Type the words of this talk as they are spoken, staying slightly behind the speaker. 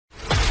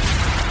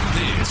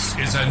This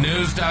is a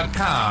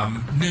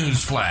News.com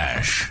news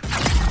flash.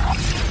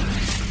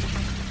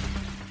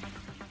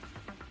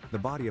 The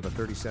body of a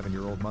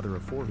 37-year-old mother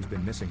of four who's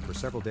been missing for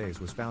several days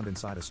was found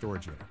inside a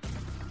storage unit.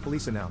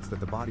 Police announced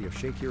that the body of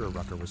Shakira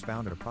Rucker was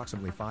found at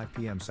approximately 5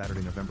 p.m.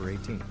 Saturday, November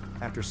 18th,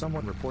 after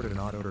someone reported an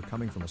odd odor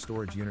coming from a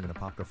storage unit in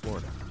Apopka,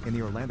 Florida, in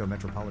the Orlando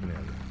metropolitan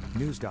area,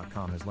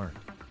 News.com has learned.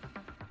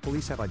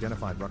 Police have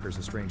identified Rucker's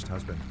estranged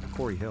husband,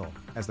 Corey Hill,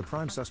 as the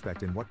prime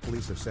suspect in what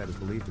police have said is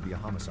believed to be a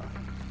homicide.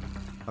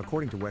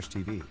 According to WESH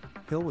TV,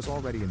 Hill was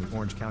already in the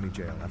Orange County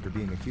Jail after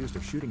being accused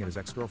of shooting at his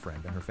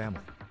ex-girlfriend and her family.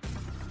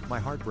 "My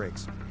heart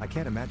breaks. I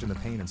can't imagine the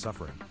pain and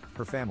suffering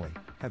her family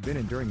have been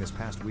in during this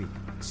past week,"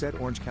 said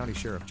Orange County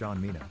Sheriff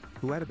John Mina,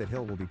 who added that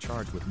Hill will be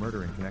charged with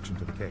murder in connection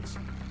to the case.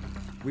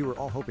 "We were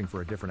all hoping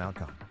for a different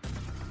outcome."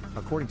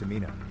 According to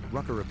Mina,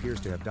 Rucker appears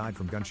to have died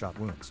from gunshot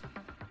wounds.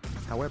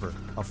 However,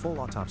 a full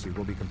autopsy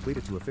will be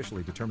completed to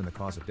officially determine the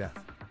cause of death.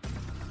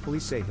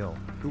 Police say Hill,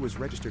 who was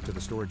registered to the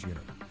storage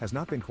unit, has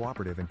not been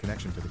cooperative in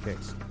connection to the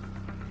case.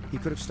 He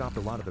could have stopped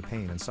a lot of the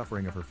pain and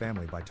suffering of her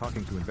family by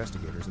talking to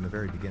investigators in the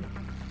very beginning.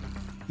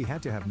 "He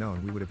had to have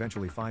known we would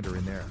eventually find her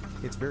in there.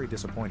 It's very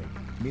disappointing,"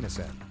 Mina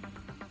said.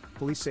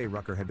 Police say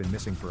Rucker had been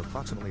missing for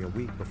approximately a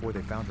week before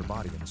they found her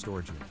body in the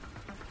storage unit.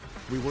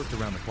 "We worked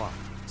around the clock,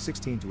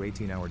 16 to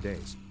 18-hour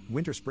days,"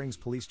 Winter Springs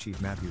Police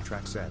Chief Matthew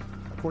Track said,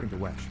 according to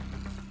WESH.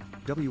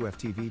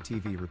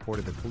 WFTV-TV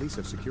reported that police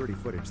have security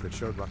footage that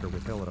showed Rucker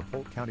with Hill at a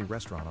Polk County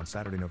restaurant on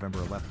Saturday, November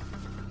 11th.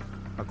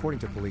 According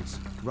to police,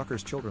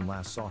 Rucker's children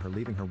last saw her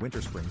leaving her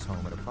Winter Springs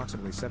home at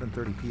approximately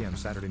 7:30 p.m.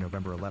 Saturday,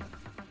 November 11th.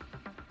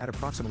 At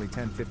approximately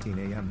 10:15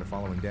 a.m. the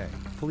following day,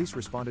 police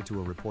responded to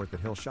a report that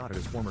Hill shot at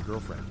his former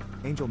girlfriend,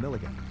 Angel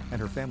Milligan,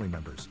 and her family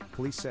members,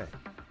 police say.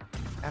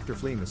 After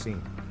fleeing the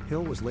scene,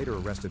 Hill was later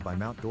arrested by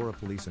Mount Dora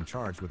police and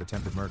charged with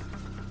attempted murder.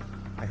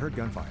 "I heard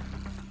gunfire.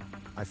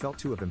 I felt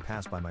two of them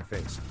pass by my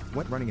face,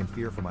 went running in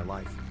fear for my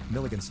life,"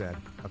 Milligan said,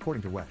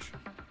 according to WESH.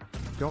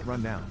 "Don't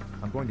run now,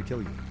 I'm going to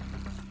kill you."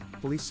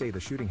 Police say the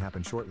shooting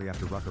happened shortly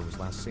after Rucker was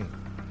last seen.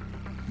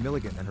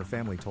 Milligan and her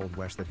family told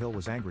WESH that Hill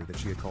was angry that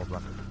she had called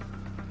Rucker.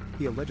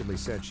 He allegedly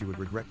said she would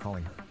regret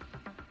calling her.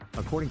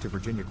 According to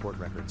Virginia court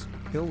records,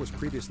 Hill was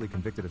previously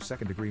convicted of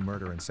second-degree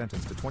murder and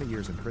sentenced to 20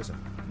 years in prison,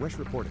 WESH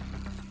reported.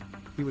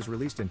 He was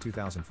released in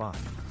 2005.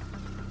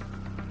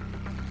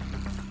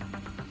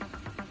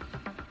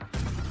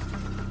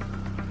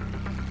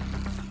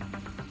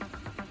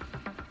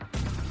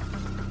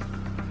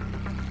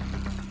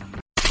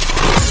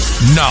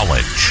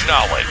 Knowledge.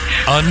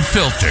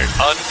 Unfiltered.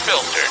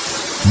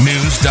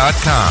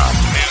 News.com.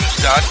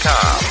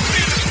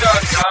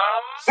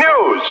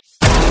 News.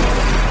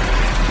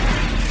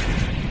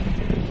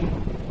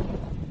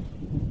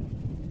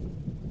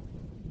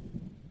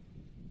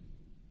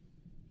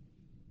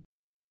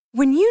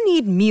 When you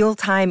need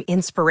mealtime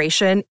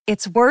inspiration,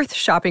 it's worth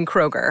shopping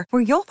Kroger,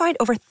 where you'll find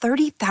over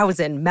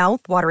 30,000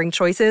 mouth-watering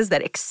choices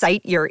that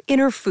excite your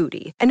inner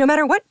foodie. And no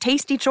matter what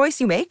tasty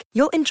choice you make,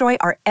 you'll enjoy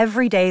our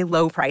everyday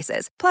low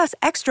prices, plus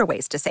extra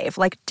ways to save,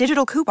 like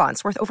digital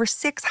coupons worth over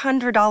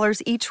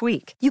 $600 each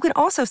week. You can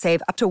also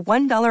save up to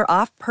 $1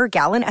 off per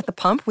gallon at the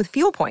pump with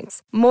fuel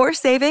points. More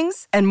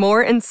savings and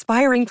more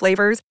inspiring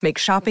flavors make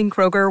shopping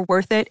Kroger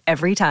worth it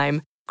every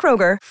time.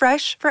 Kroger,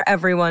 fresh for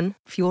everyone.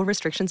 Fuel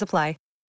restrictions apply.